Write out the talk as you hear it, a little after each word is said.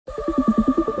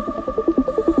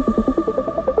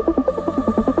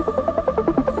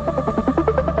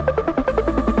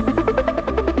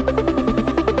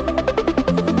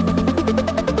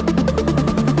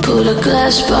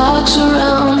glass box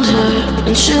around her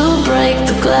and she'll break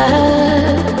the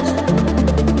glass.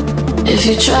 If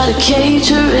you try to cage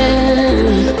her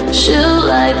in, she'll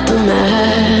light the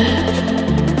match.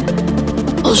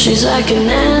 Oh, she's like an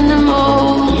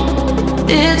animal,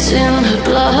 it's in her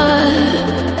blood.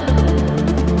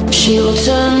 She will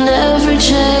turn every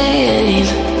chain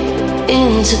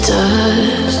into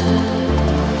dust,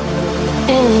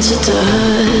 into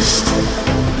dust,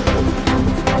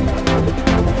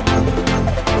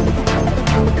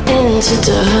 into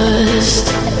dust.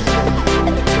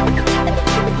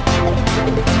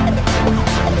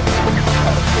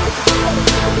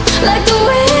 Like the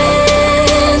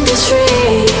wind is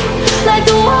free, like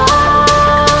the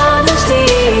water's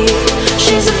deep.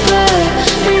 She's a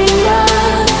burning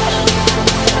rush.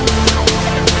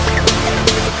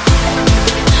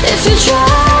 If you try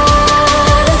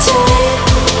to take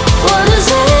what is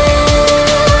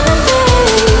anything,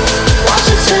 watch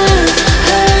it turn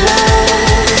her life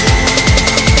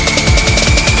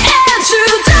into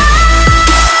dust,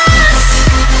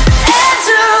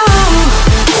 into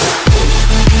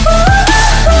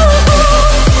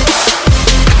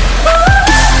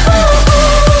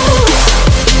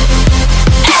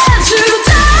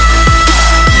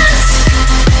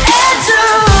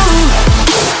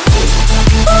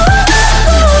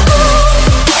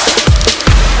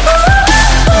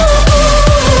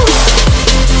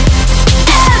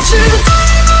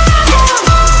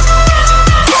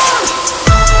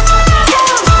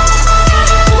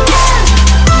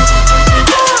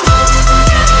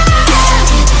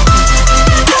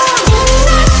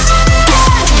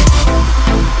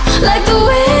like the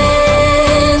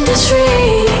wind is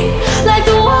free, like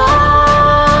the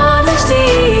water's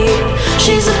deep.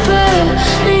 She's a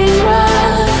burning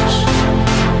rush.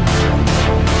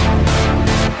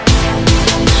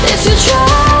 If you try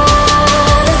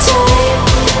to take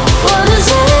what is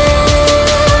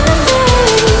anything,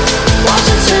 watch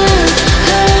it turn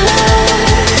her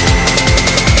life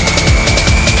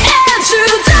into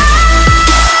dust,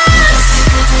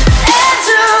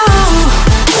 into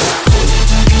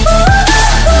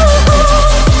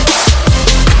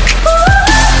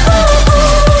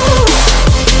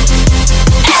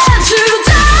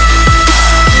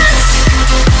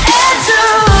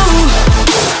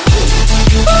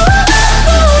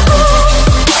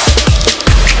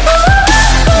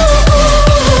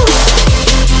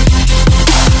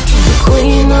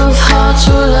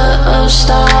ruler of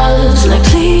stars, like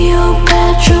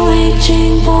Cleopatra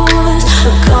waging wars,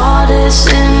 a goddess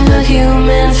in her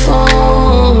human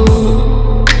form.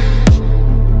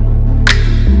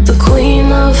 The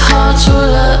queen of hearts,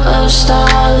 ruler of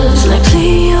stars.